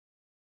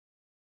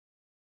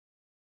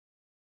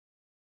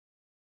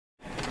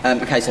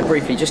Okay, so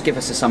briefly, just give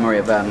us a summary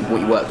of what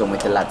you worked on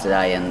with the lad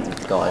today and with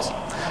the guys.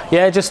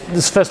 Yeah, just this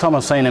is the first time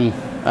I've seen him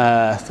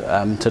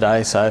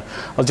today, so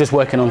I was just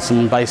working on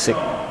some basic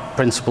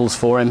principles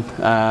for him.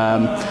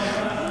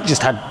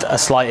 Just had a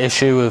slight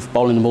issue of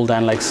bowling the ball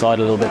down leg side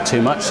a little bit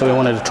too much, so we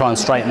wanted to try and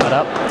straighten that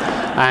up.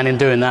 And in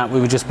doing that,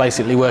 we were just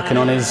basically working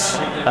on his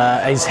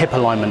hip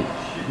alignment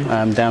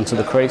down to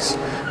the crease,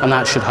 and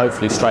that should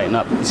hopefully straighten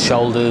up his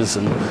shoulders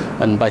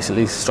and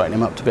basically straighten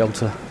him up to be able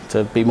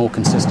to be more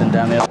consistent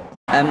down there.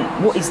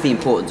 What is the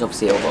importance,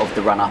 obviously, of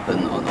the run-up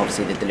and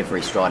obviously the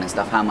delivery stride and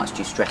stuff? How much do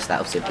you stress that,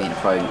 obviously, being a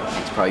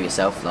pro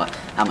yourself? Like,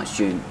 how much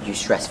do you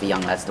stress for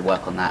young lads to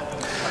work on that?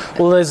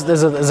 Well,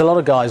 there's a lot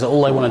of guys that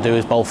all they want to do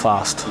is bowl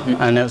fast,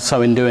 and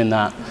so in doing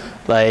that,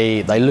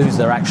 they lose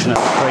their action at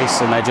the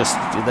crease, and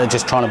they're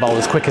just trying to bowl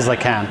as quick as they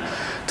can.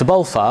 To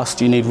bowl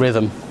fast, you need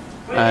rhythm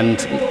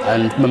and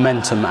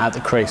momentum at the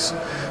crease.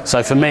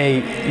 So for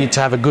me, to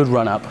have a good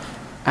run-up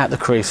at the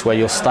crease where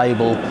you're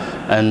stable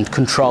and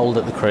controlled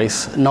at the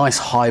crease, nice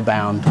high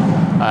bound, so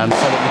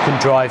that you can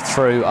drive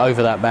through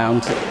over that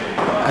bound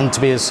and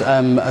to be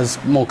as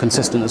more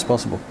consistent as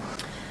possible.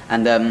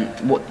 And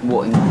what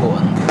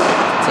important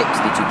tips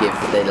did you give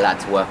the lad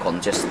to work on,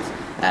 just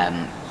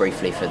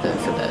briefly for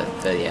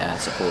the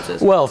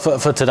supporters? Well,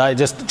 for today,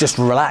 just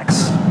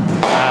relax.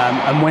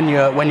 And when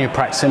you're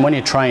practicing, when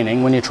you're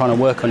training, when you're trying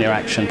to work on your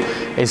action,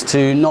 is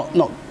to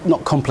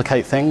not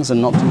complicate things and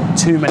not do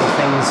too many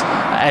things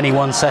at any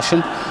one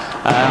session.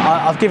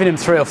 I've given him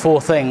 3 or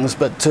 4 things,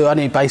 but to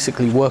only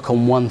basically work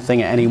on one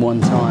thing at any one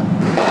time,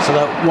 so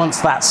that once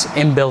that's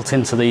inbuilt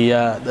into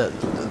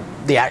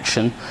the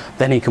action,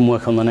 then he can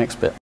work on the next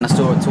bit. I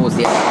saw it towards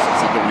the end,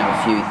 obviously giving him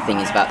a few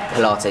things about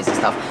Pilates and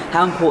stuff.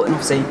 How important,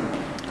 obviously,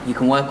 you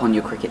can work on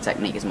your cricket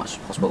technique as much as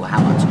possible, but how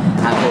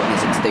important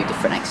is it to do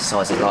different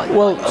exercises like that?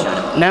 Well,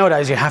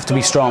 nowadays you have to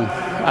be strong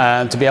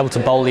to be able to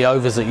bowl the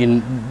overs that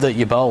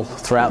you bowl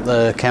throughout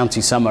the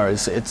county summer.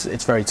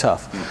 It's very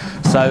tough.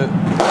 So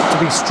to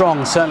be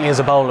strong, certainly as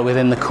a bowler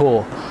within the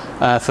core.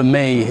 For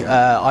me,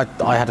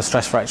 I had a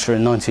stress fracture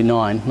in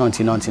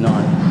 1999.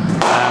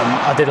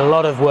 I did a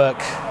lot of work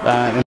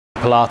in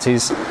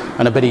Pilates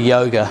and a bit of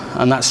yoga,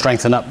 and that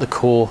strengthened up the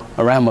core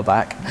around my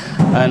back,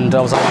 and I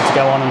was able to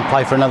go on and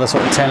play for another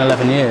sort of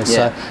 10-11 years.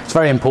 Yeah. So it's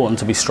very important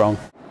to be strong.